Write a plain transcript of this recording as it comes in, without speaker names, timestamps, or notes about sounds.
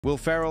Will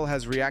Ferrell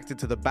has reacted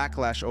to the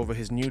backlash over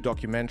his new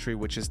documentary,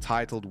 which is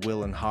titled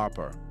Will and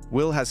Harper.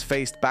 Will has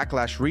faced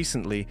backlash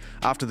recently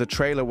after the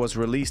trailer was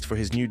released for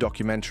his new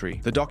documentary.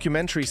 The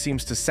documentary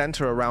seems to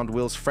center around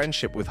Will's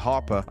friendship with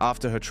Harper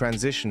after her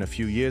transition a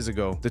few years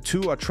ago. The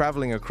two are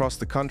traveling across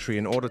the country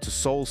in order to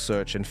soul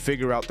search and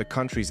figure out the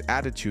country's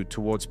attitude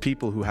towards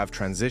people who have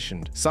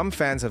transitioned. Some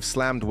fans have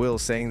slammed Will,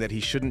 saying that he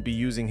shouldn't be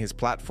using his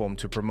platform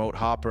to promote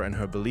Harper and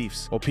her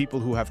beliefs, or people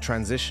who have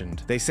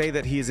transitioned. They say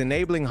that he is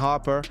enabling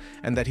Harper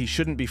and that he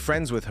shouldn't be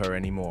friends with her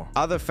anymore.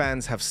 Other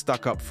fans have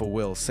stuck up for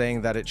Will,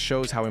 saying that it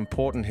shows how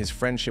important his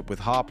friendship with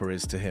Harper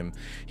is to him.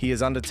 He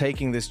is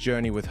undertaking this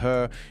journey with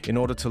her in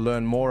order to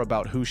learn more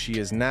about who she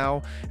is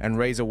now and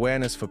raise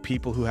awareness for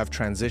people who have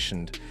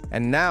transitioned.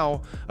 And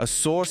now, a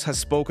source has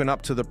spoken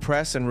up to the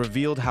press and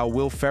revealed how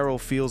Will Ferrell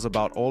feels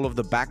about all of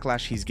the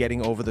backlash he's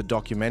getting over the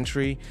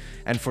documentary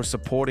and for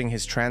supporting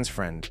his trans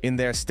friend. In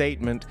their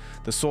statement,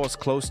 the source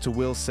close to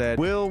Will said,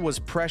 "Will was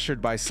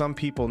pressured by some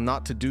people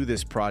not to do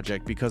this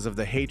project because of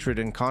the hatred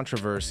and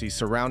controversy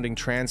surrounding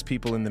trans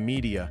people in the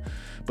media,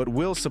 but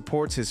Will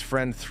supports his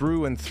friend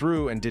through and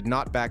through and did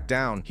not back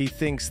down. He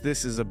thinks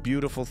this is a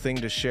beautiful thing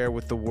to share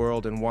with the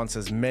world and wants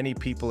as many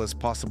people as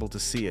possible to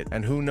see it.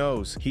 And who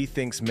knows, he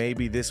thinks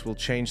maybe this will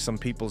change some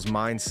people's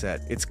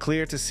mindset." It's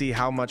clear to see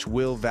how much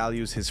Will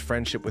values his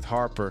friendship with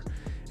Harper,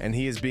 and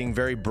he is being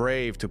very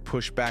brave to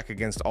push back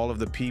against all of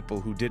the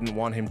people who didn't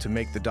want him to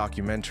make the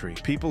documentary.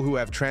 People who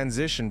have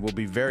transitioned will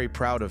be very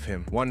proud of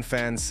him. One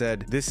fan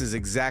said, "This is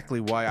exactly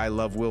why I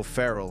love Will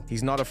Ferrell.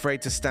 He's not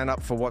afraid to stand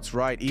up for what's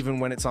right, even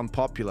when it's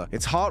unpopular.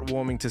 It's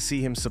heartwarming to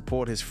see him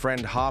support his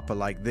friend Harper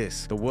like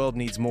this. The world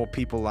needs more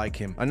people like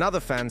him." Another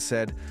fan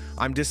said,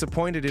 "I'm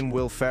disappointed in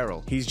Will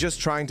Ferrell. He's just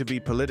trying to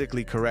be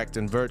politically correct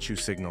and virtue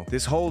signal.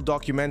 This whole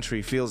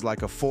documentary feels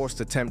like a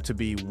forced attempt to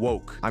be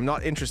woke. I'm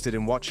not interested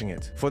in watching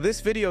it." For this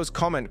video's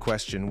comment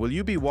question, will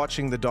you be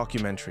watching the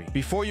documentary?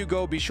 Before you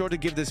go, be sure to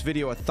give this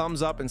video a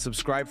thumbs up and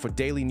subscribe for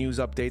daily news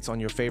updates on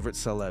your favorite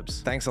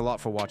celebs. Thanks a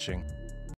lot for watching.